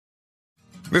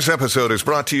This episode is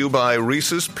brought to you by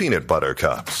Reese's Peanut Butter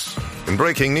Cups. In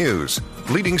breaking news,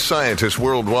 leading scientists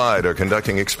worldwide are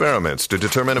conducting experiments to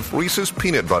determine if Reese's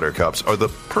Peanut Butter Cups are the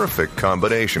perfect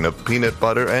combination of peanut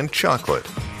butter and chocolate.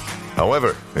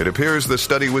 However, it appears the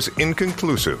study was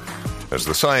inconclusive, as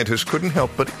the scientists couldn't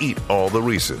help but eat all the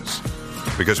Reese's.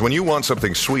 Because when you want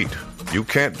something sweet, you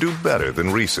can't do better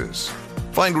than Reese's.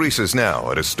 Find Reese's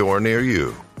now at a store near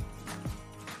you.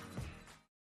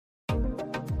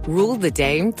 Rule the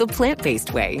day the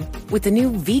plant-based way with the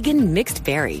new vegan mixed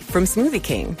berry from Smoothie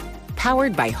King.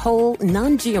 Powered by whole,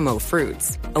 non-GMO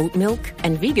fruits, oat milk,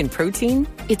 and vegan protein,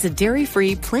 it's a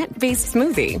dairy-free, plant-based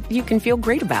smoothie you can feel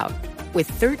great about. With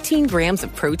 13 grams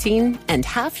of protein and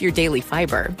half your daily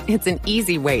fiber, it's an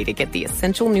easy way to get the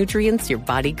essential nutrients your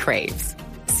body craves.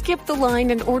 Skip the line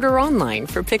and order online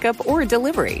for pickup or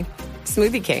delivery.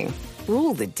 Smoothie King.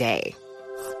 Rule the day.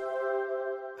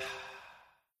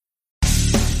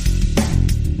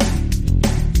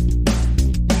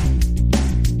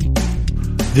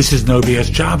 This is No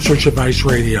BS Job Search Advice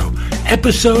Radio,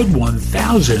 episode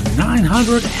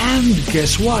 1900, and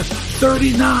guess what?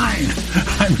 39.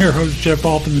 I'm your host, Jeff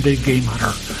Altman, the Big Game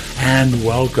Hunter, and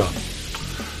welcome.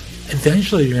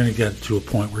 Eventually, you're going to get to a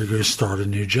point where you're going to start a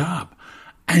new job,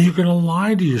 and you're going to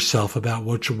lie to yourself about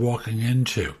what you're walking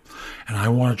into, and I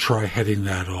want to try heading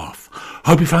that off.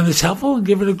 Hope you find this helpful and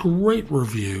give it a great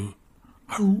review.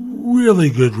 A really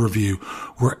good review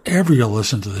wherever you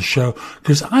listen to the show,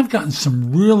 because I've gotten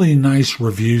some really nice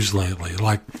reviews lately.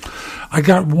 Like, I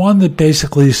got one that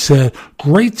basically said,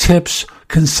 great tips,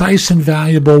 concise and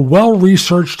valuable,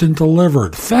 well-researched and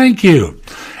delivered. Thank you.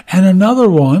 And another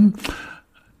one,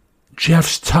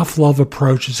 Jeff's tough love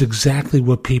approach is exactly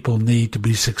what people need to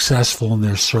be successful in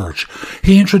their search.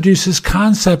 He introduces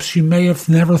concepts you may have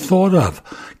never thought of.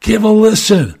 Give a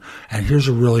listen. And here's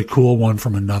a really cool one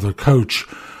from another coach.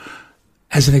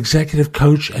 As an executive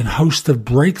coach and host of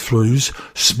Breakthroughs,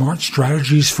 Smart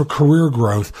Strategies for Career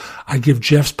Growth, I give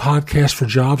Jeff's podcast for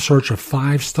job search a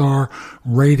 5-star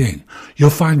rating. You'll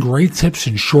find great tips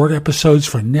in short episodes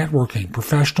for networking,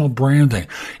 professional branding,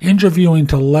 interviewing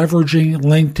to leveraging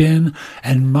LinkedIn,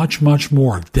 and much, much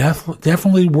more.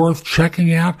 Definitely worth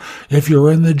checking out if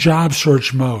you're in the job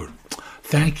search mode.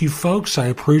 Thank you, folks. I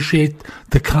appreciate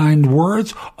the kind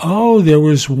words. Oh, there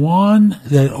was one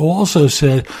that also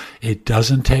said it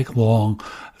doesn't take long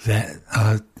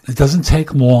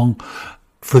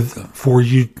for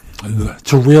you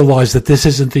to realize that this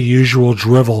isn't the usual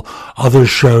drivel other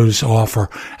shows offer,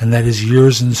 and that is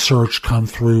years in search come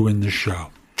through in the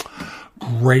show.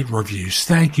 Great reviews.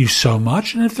 Thank you so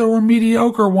much. And if there were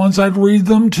mediocre ones, I'd read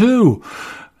them too.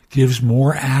 Gives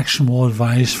more actionable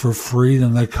advice for free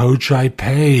than the coach I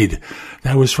paid.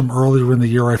 That was from earlier in the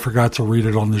year. I forgot to read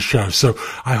it on the show. So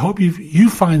I hope you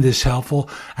find this helpful,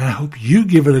 and I hope you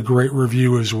give it a great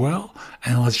review as well.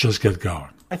 And let's just get going.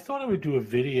 I thought I would do a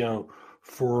video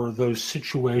for those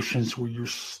situations where you're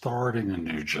starting a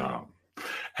new job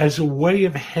as a way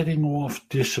of heading off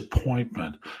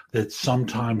disappointment that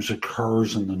sometimes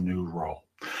occurs in the new role.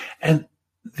 And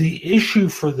the issue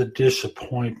for the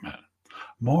disappointment,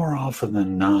 more often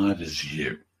than not, is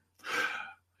you.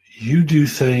 You do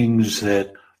things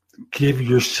that give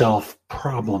yourself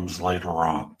problems later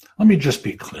on. Let me just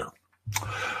be clear.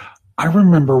 I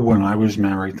remember when I was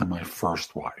married to my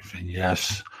first wife, and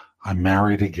yes, I'm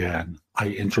married again. I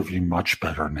interview much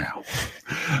better now.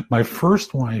 My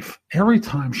first wife, every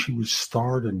time she would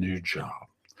start a new job,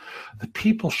 the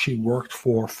people she worked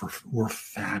for were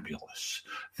fabulous.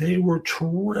 They were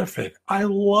terrific. I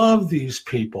love these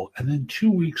people. And then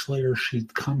 2 weeks later,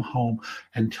 she'd come home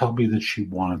and tell me that she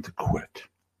wanted to quit.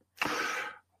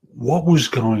 What was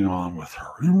going on with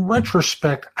her? In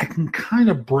retrospect, I can kind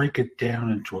of break it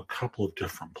down into a couple of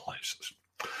different places.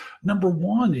 Number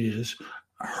one is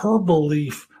her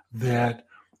belief that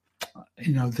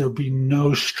there'd be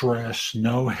no stress,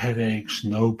 no headaches,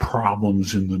 no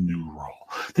problems in the new role.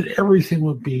 That everything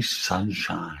would be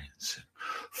sunshines and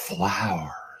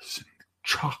flowers and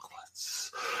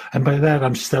chocolates. And by that,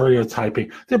 I'm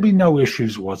stereotyping. There'd be no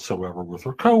issues whatsoever with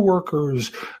her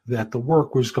coworkers, that the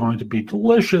work was going to be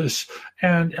delicious,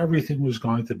 and everything was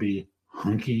going to be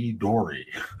hunky-dory.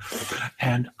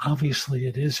 And obviously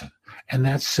it isn't. And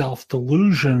that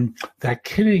self-delusion, that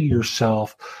kidding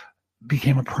yourself,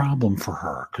 became a problem for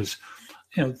her because,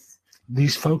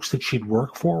 these folks that she'd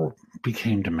worked for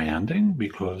became demanding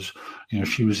because,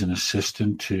 she was an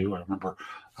assistant to, I remember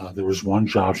there was one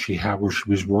job she had where she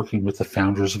was working with the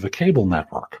founders of a cable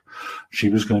network. She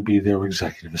was going to be their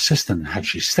executive assistant. Had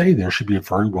she stayed there, she'd be a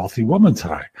very wealthy woman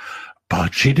today.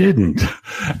 But she didn't.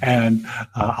 And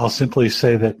I'll simply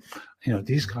say that,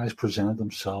 these guys presented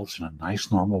themselves in a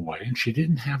nice, normal way, and she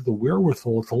didn't have the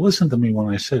wherewithal to listen to me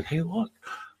when I said, hey, look,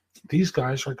 these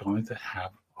guys are going to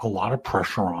have a lot of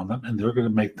pressure on them, and they're going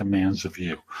to make demands of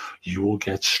you. You will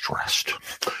get stressed.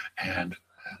 And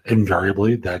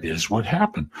invariably, that is what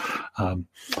happened.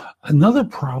 Another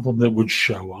problem that would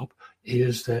show up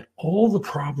is that all the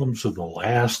problems of the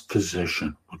last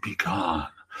position would be gone,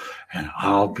 and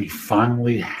I'll be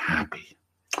finally happy.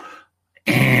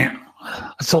 And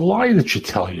it's a lie that you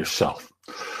tell yourself.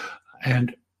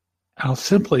 And I'll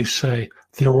simply say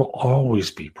there will always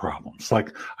be problems.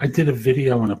 Like I did a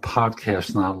video in a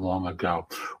podcast not long ago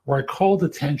where I called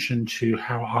attention to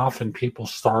how often people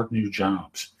start new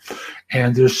jobs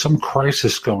and there's some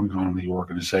crisis going on in the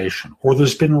organization, or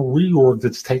there's been a reorg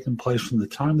that's taken place from the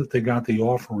time that they got the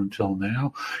offer until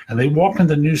now, and they walk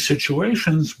into new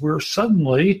situations where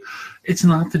suddenly it's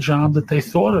not the job that they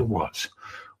thought it was.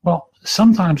 Well,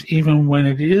 sometimes even when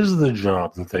it is the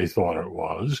job that they thought it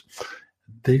was,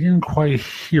 they didn't quite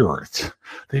hear it.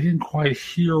 They didn't quite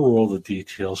hear all the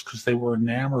details because they were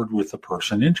enamored with the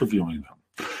person interviewing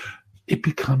them. It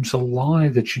becomes a lie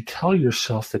that you tell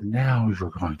yourself that now you're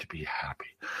going to be happy.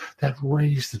 That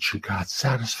raise that you got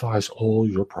satisfies all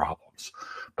your problems.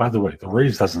 By the way, the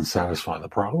raise doesn't satisfy the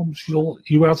problems. You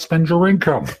outspend your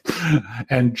income.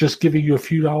 And just giving you a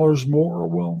few dollars more,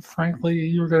 well, frankly,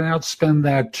 you're going to outspend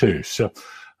that too. So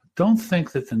don't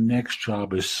think that the next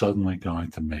job is suddenly going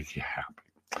to make you happy.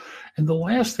 And the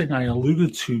last thing I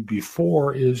alluded to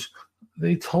before is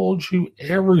they told you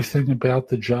everything about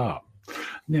the job.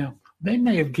 Now, they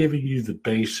may have given you the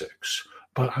basics,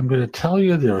 but I'm going to tell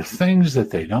you there are things that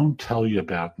they don't tell you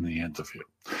about in the interview.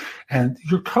 And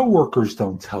your coworkers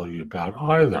don't tell you about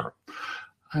either.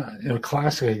 A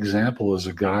classic example is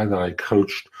a guy that I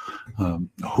coached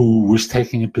who was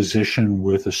taking a position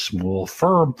with a small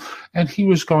firm, and he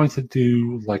was going to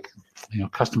do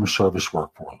customer service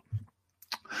work for them.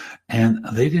 And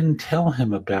they didn't tell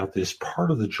him about this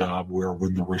part of the job where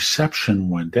when the reception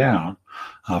went down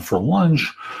for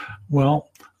lunch, well,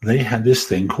 they had this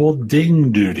thing called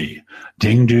ding duty.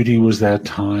 Ding duty was that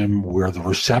time where the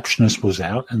receptionist was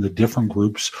out and the different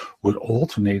groups would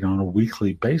alternate on a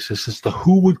weekly basis as to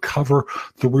who would cover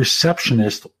the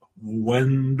receptionist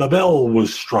when the bell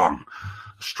was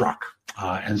struck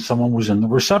and someone was in the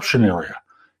reception area.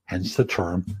 Hence the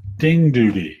term ding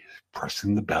duty,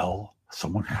 pressing the bell.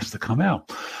 Someone has to come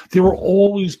out. There will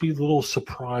always be little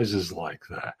surprises like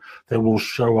that will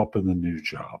show up in the new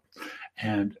job.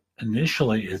 And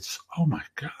initially it's, oh my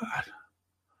God.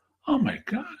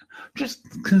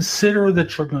 Just consider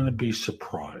that you're going to be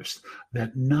surprised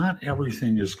that not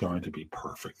everything is going to be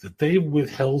perfect, that they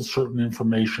withheld certain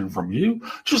information from you,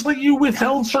 just like you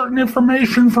withheld certain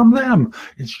information from them.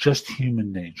 It's just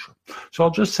human nature. So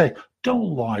I'll just say,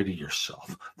 don't lie to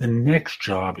yourself. The next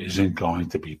job isn't going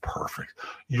to be perfect.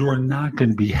 You're not going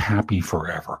to be happy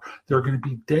forever. There are going to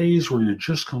be days where you're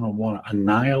just going to want to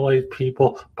annihilate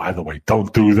people. By the way,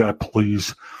 don't do that,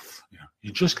 please.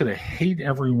 You're just going to hate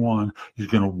everyone. You're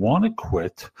going to want to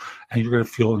quit, and you're going to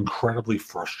feel incredibly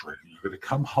frustrated. You're going to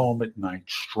come home at night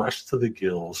stressed to the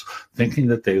gills, thinking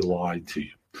that they lied to you.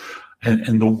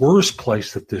 And the worst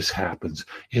place that this happens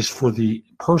is for the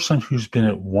person who's been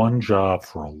at one job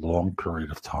for a long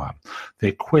period of time.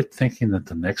 They quit thinking that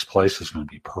the next place is going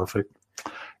to be perfect.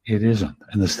 It isn't.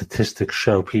 And the statistics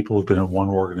show people who've been at one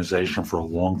organization for a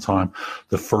long time,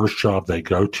 the first job they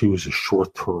go to is a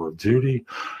short tour of duty.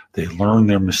 They learn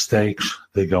their mistakes.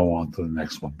 They go on to the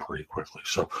next one pretty quickly.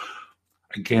 So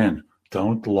again,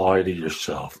 don't lie to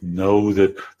yourself. Know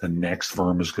that the next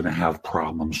firm is going to have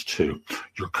problems too.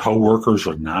 Your coworkers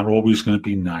are not always going to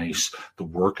be nice. The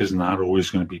work is not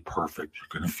always going to be perfect.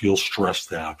 You're going to feel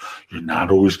stressed out. You're not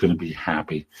always going to be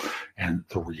happy. And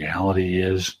the reality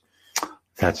is,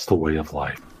 that's the way of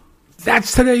life.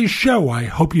 That's today's show. I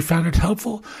hope you found it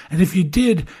helpful. And if you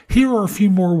did, here are a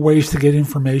few more ways to get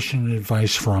information and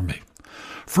advice from me.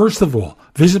 First of all,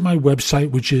 visit my website,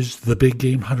 which is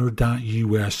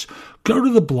thebiggamehunter.us. Go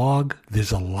to the blog.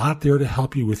 There's a lot there to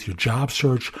help you with your job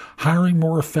search, hiring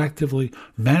more effectively,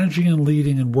 managing and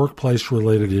leading in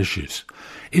workplace-related issues.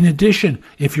 In addition,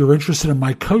 if you're interested in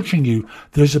my coaching you,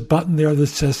 there's a button there that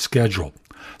says schedule.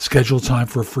 Schedule time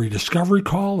for a free discovery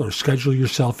call or schedule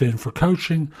yourself in for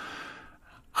coaching.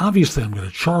 Obviously, I'm going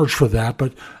to charge for that,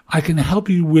 but I can help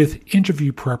you with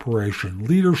interview preparation,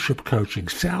 leadership coaching,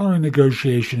 salary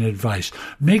negotiation advice,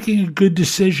 making a good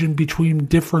decision between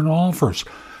different offers.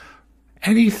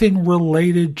 Anything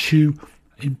related to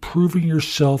improving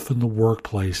yourself in the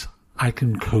workplace, I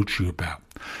can coach you about.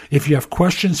 If you have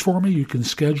questions for me, you can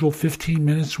schedule 15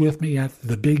 minutes with me at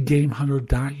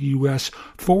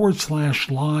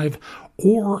thebiggamehunter.us/live,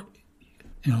 or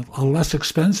a less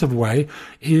expensive way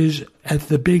is at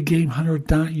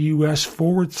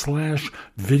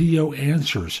thebiggamehunter.us/video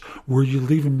answers, where you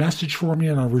leave a message for me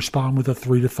and I'll respond with a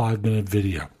 3 to 5 minute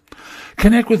video.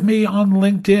 Connect with me on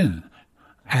LinkedIn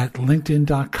at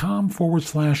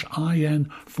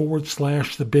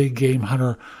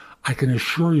linkedin.com/IN/thebiggamehunter. I can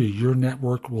assure you your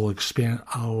network will expand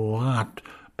a lot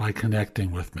by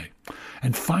connecting with me.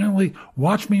 And finally,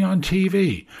 watch me on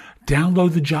TV.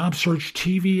 Download the Job Search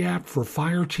TV app for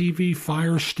Fire TV,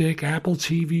 Fire Stick, Apple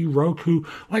TV, Roku,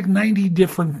 like 90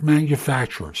 different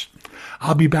manufacturers.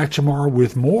 I'll be back tomorrow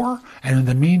with more, and in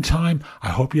the meantime, I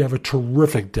hope you have a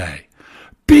terrific day.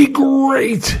 Be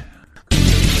great!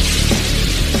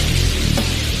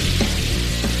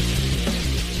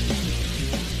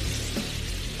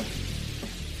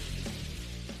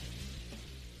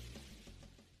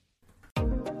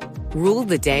 Rule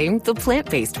the day the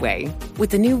plant-based way with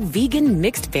the new vegan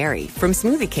mixed berry from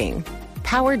Smoothie King.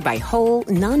 Powered by whole,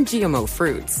 non-GMO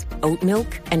fruits, oat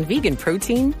milk, and vegan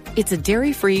protein, it's a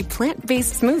dairy-free,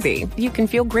 plant-based smoothie you can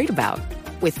feel great about.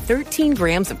 With 13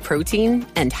 grams of protein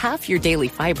and half your daily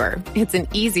fiber, it's an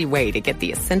easy way to get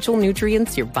the essential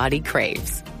nutrients your body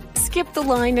craves. Skip the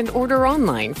line and order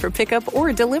online for pickup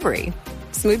or delivery.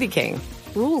 Smoothie King.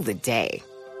 Rule the day.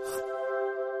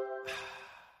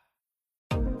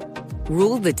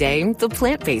 Rule the day the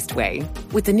plant-based way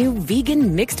with the new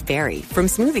vegan mixed berry from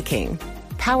Smoothie King.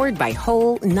 Powered by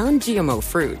whole, non-GMO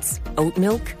fruits, oat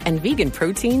milk, and vegan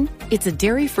protein, it's a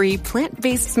dairy-free,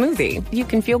 plant-based smoothie you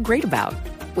can feel great about.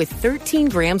 With 13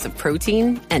 grams of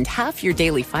protein and half your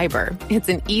daily fiber, it's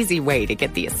an easy way to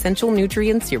get the essential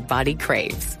nutrients your body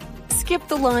craves. Skip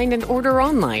the line and order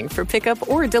online for pickup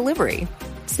or delivery.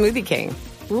 Smoothie King.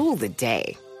 Rule the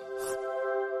day.